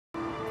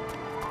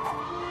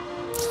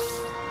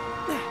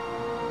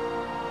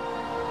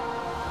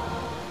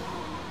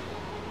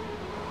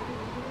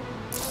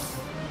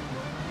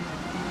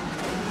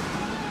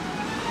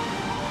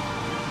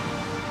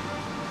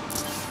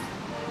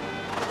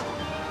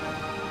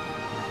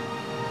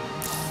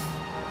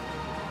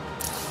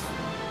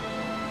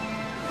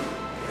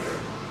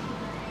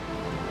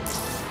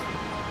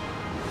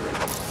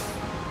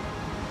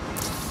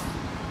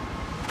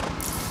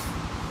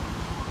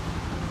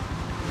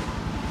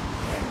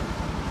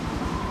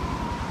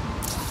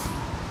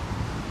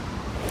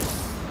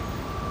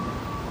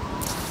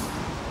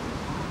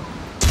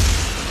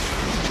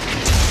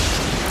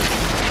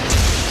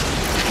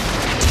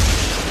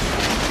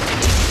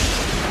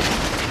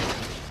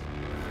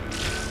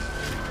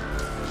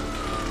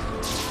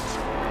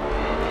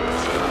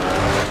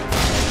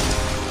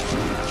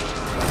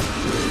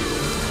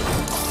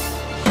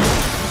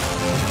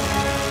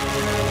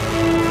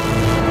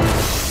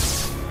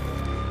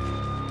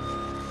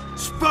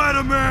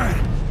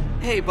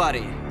Hey,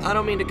 buddy. I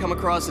don't mean to come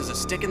across as a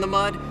stick in the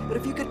mud, but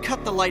if you could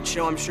cut the light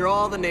show, I'm sure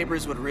all the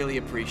neighbors would really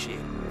appreciate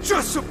it.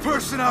 Just the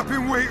person I've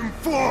been waiting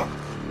for!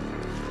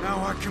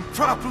 Now I can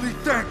properly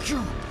thank you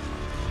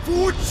for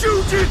what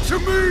you did to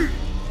me!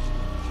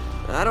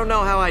 I don't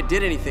know how I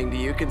did anything to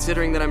you,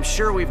 considering that I'm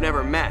sure we've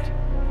never met.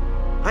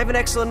 I have an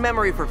excellent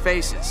memory for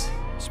faces,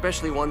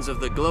 especially ones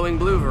of the glowing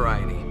blue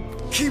variety.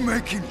 Keep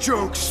making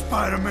jokes,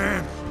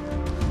 Spider-Man.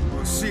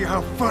 We'll see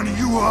how funny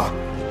you are.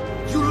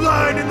 You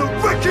lying in the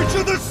wreckage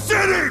of the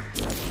city!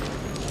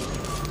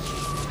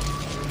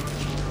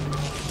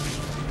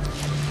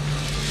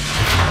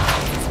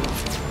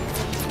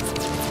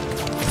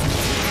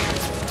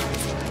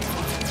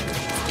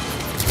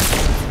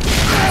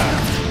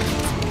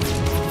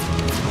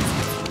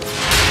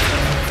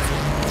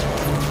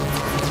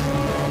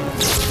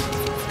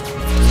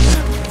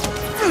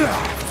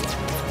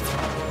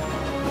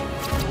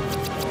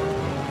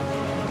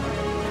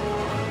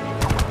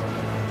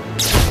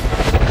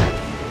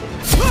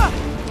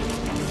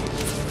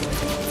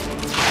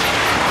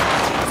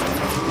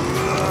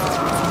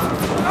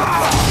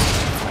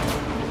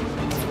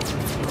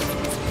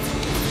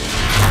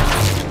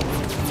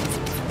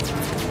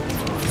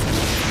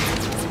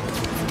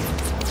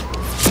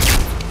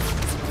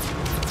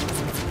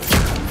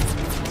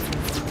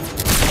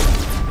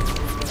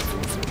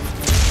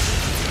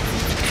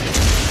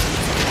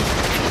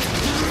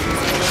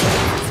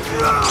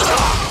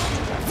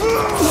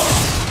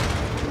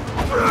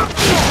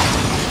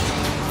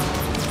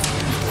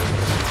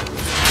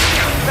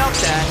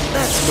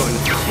 That's going to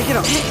take it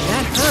off. Hey,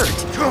 that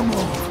hurt. Come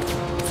on.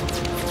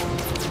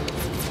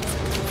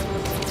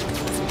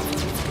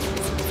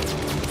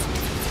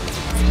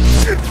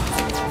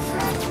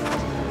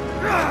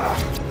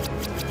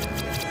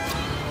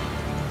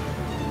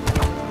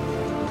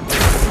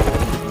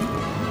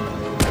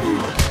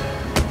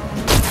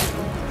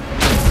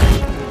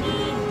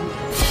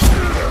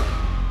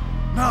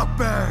 Not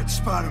bad,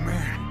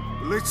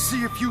 Spider-Man. Let's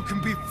see if you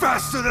can be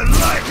faster than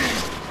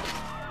lightning!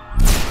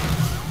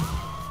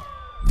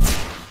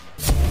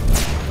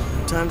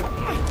 Time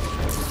to...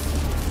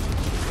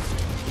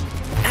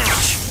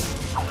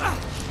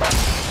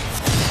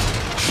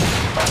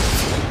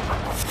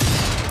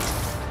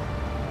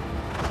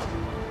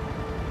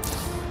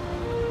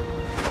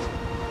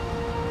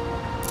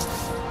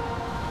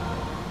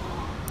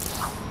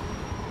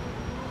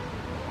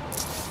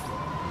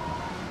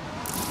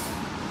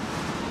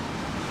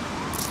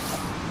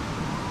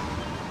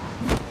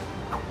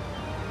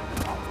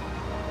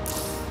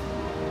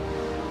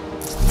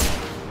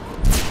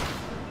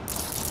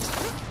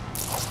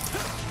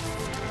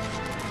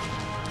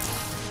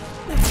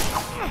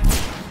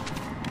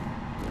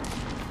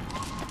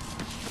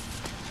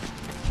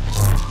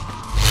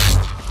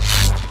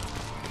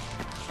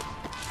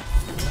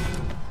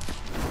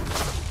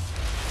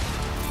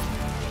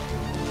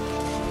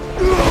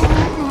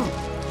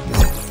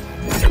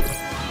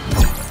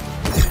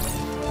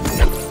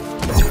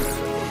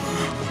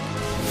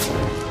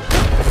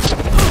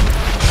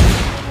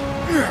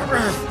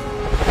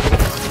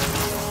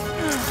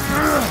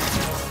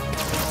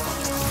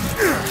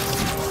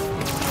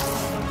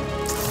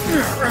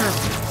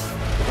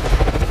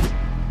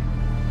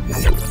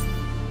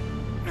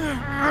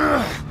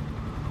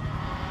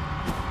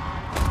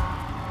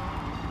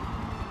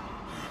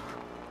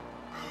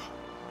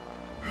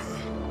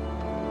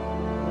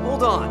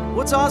 Hold on,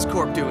 what's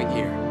Oscorp doing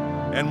here?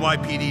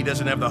 NYPD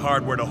doesn't have the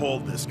hardware to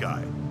hold this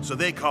guy, so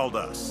they called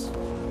us.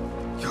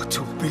 You're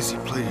too busy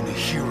playing a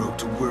hero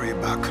to worry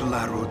about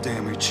collateral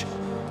damage.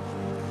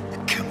 The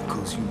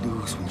chemicals you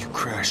lose when you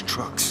crash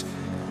trucks,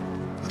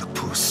 or the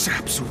poor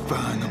saps who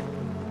find them.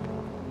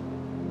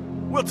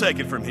 We'll take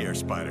it from here,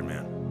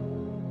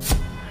 Spider-Man.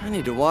 I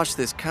need to wash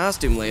this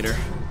costume later.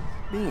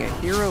 Being a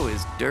hero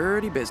is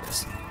dirty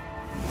business.